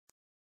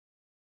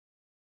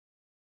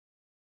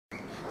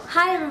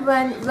Hi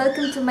everyone,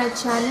 welcome to my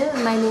channel.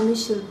 My name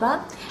is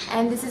Shilpa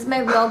and this is my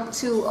vlog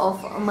 2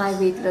 of my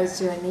weight loss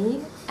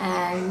journey,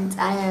 and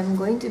I am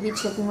going to be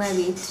checking my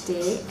weight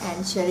today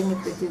and sharing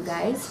it with you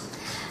guys.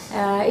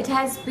 It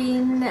has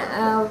been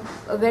a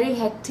very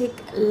hectic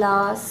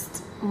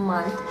last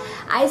month.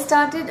 I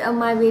started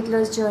my weight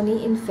loss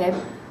journey in Feb.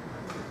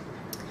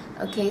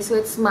 Okay, so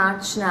it's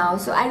March now,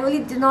 so I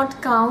really did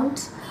not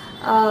count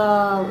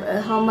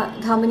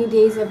how many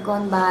days have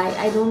gone by.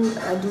 I don't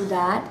do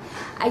that.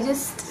 I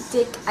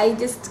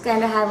just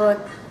kind of have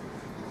a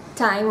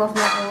time of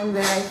my own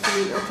where I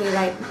feel okay,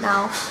 right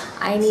now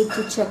I need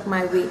to check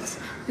my weight.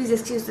 Please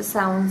excuse the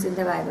sounds in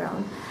the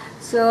background.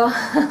 So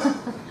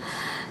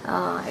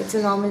it's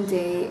a normal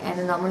day and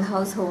a normal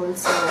household,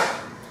 so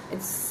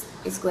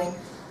it's going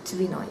to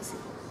be noisy.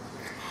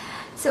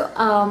 So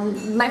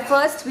my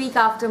first week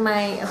after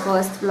my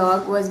first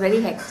vlog was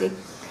very hectic.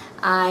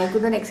 I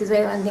could not exercise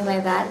or anything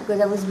like that because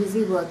I was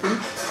busy working,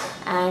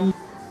 and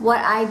what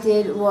I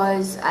did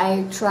was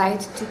I tried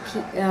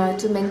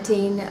to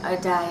maintain a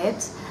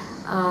diet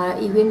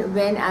even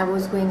when I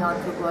was going out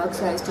for work.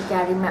 So I used to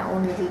carry my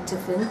own little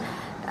tiffin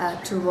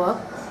to work.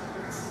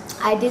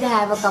 I did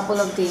have a couple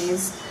of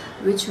days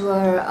which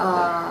were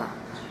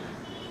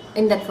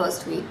in that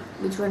first week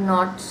which were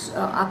not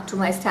up to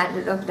my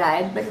standard of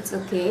diet, but it's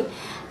okay.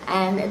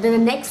 And then the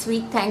next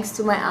week, thanks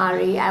to my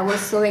RA, I was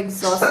so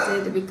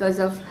exhausted because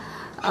of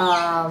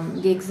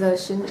the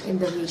exertion in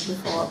the week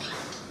before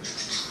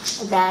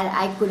that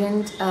I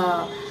couldn't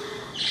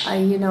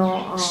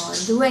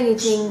do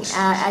anything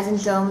as in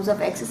terms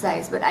of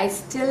exercise, but I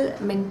still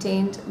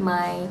maintained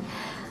my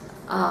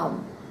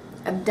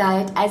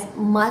diet as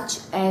much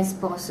as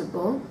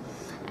possible.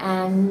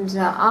 And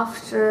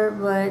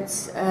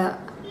afterwards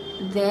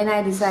then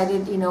I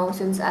decided,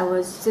 since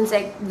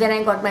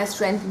I got my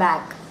strength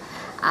back,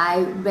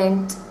 I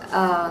went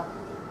I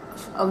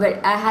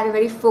had a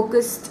very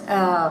focused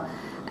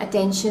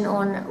attention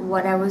on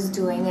what I was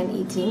doing and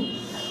eating.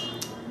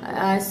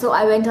 So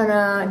I went on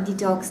a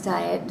detox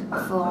diet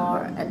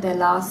for the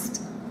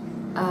last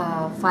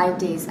 5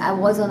 days. I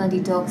was on a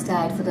detox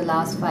diet for the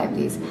last 5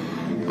 days,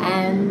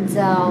 and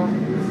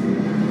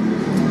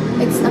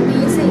it's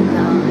amazing.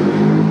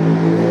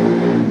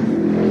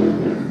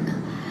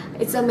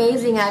 It's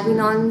amazing. I've been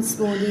on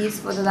smoothies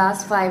for the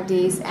last 5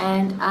 days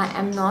and I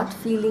am not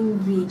feeling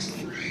weak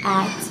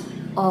at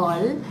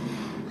all.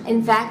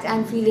 In fact,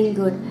 I'm feeling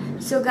good.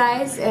 So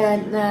guys,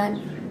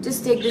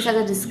 just take this as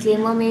a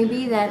disclaimer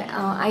maybe that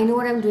I know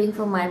what I'm doing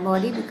for my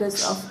body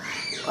because of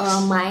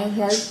my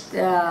health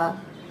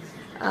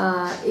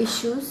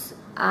issues.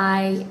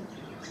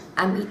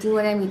 I'm eating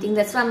what I'm eating.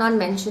 That's why I'm not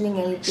mentioning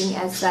anything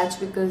as such,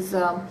 because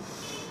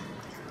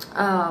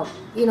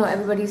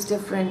everybody's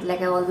different,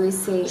 like I always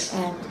say,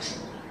 and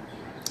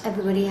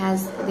everybody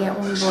has their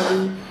own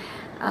body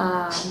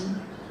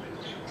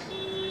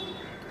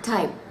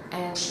type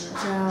and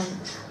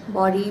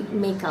body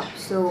makeup.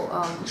 So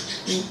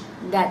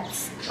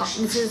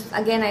this is,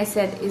 again I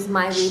said, is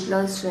my weight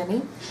loss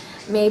journey.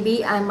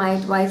 Maybe I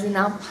might wisen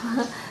up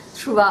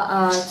through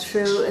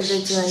the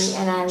journey,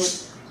 and I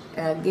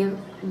would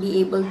be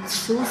able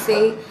to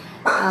say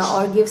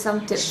or give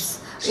some tips.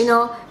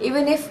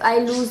 Even if I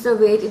lose the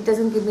weight, it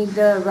doesn't give me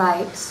the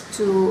right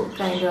to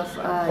kind of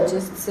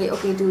just say,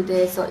 okay, do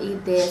this or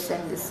eat this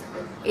and this.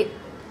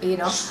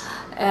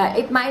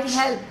 It might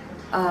help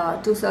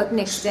to a certain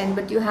extent,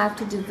 but you have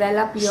to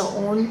develop your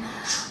own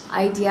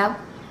idea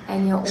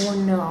and your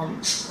own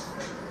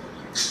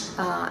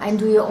and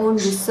do your own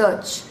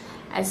research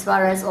as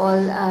far as all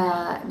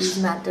these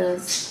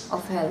matters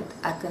of health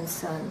are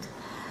concerned.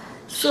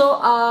 So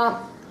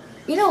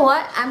you know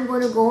what, I'm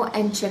going to go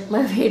and check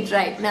my weight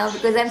right now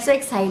because I'm so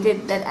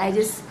excited that I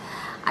just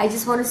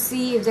want to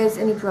see if there's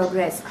any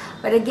progress.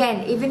 But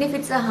again, even if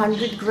it's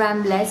 100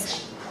 grams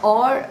less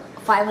or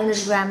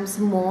 500 grams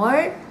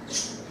more,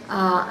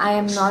 I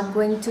am not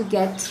going to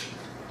get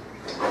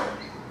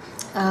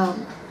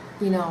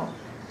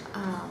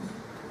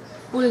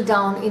pulled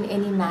down in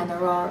any manner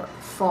or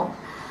form.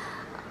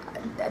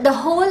 The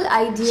whole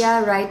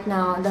idea right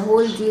now, the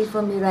whole deal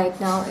for me right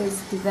now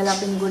is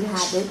developing good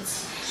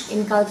habits,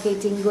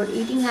 inculcating good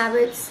eating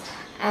habits,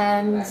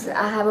 and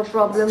I have a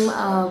problem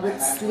with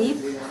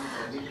sleep.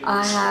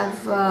 I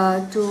have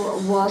to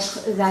work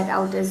that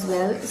out as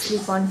well.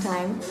 Sleep on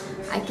time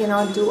I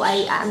cannot do.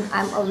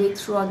 I'm awake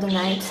throughout the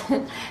night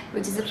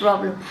which is a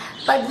problem.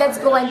 But let's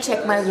go and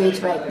check my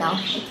weight right now.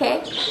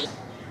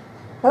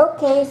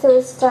 Okay, so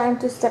it's time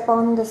to step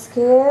on the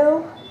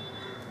scale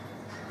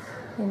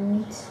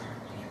and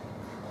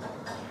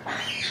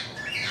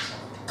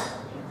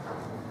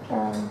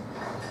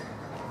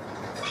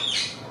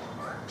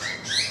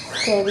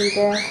steady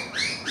there.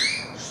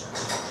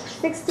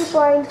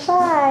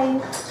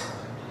 60.5.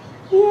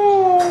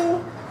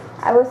 Yay!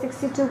 I was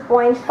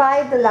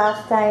 62.5 the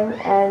last time,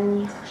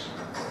 and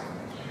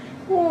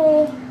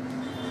yay!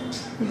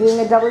 Doing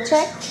a double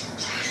check.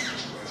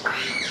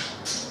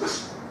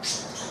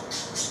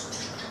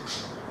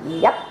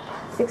 Yep,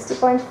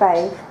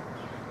 60.5.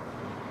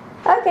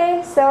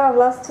 Okay, so I've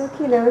lost 2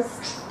 kilos.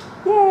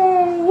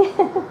 Yay! Hi.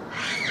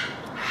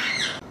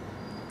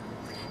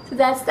 So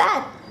that's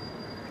that.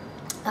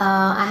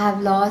 I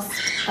have lost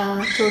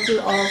a total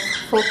of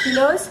 4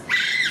 kilos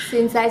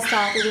since I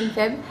started in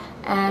Feb,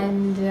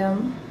 and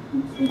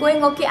I'm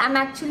going okay. I'm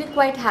actually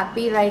quite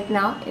happy right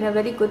now, in a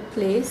very good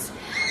place.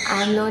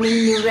 I'm learning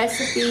new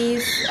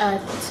recipes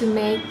to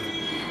make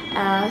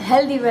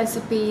healthy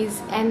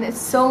recipes, and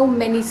so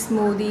many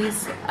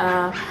smoothies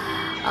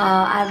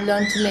I've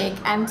learned to make.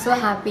 I'm so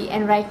happy,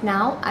 and right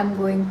now I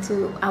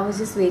was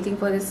just waiting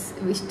for this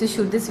to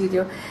shoot this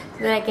video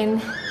so that I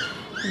can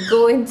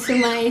go into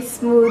my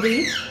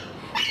smoothie.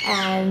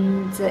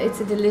 And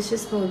it's a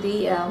delicious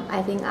smoothie.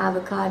 I think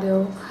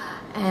avocado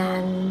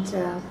and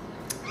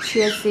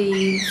chia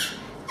seeds,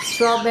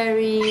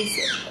 strawberries,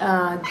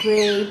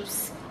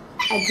 grapes,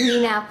 a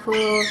green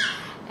apple,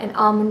 and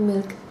almond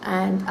milk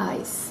and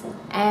ice,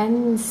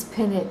 and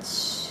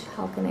spinach.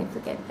 How can I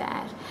forget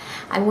that?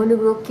 I'm going to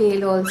grow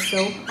kale also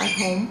at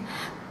home,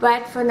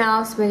 but for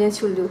now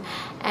spinach will do.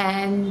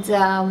 And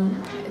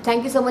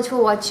thank you so much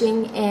for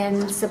watching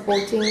and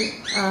supporting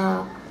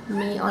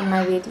me on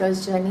my weight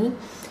loss journey.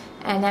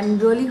 And I'm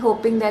really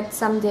hoping that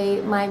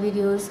someday my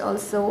videos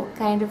also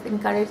kind of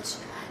encourage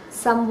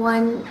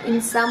someone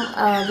in some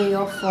way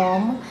or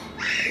form.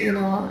 You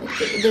know,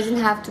 it doesn't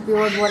have to be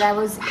about what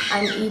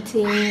I'm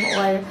eating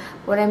or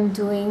what I'm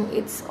doing.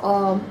 It's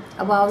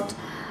about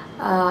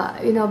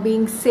you know,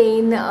 being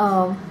sane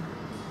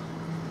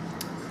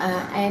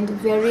and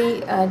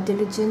very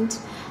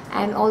diligent,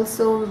 and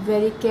also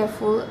very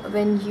careful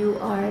when you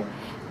are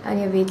on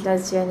your weight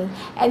loss journey.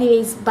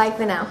 Anyways, bye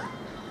for now.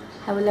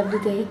 Have a lovely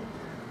day.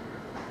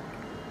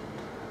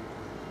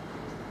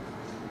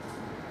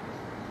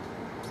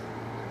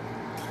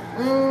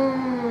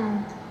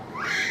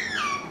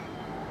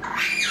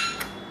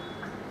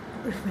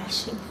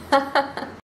 Refreshing.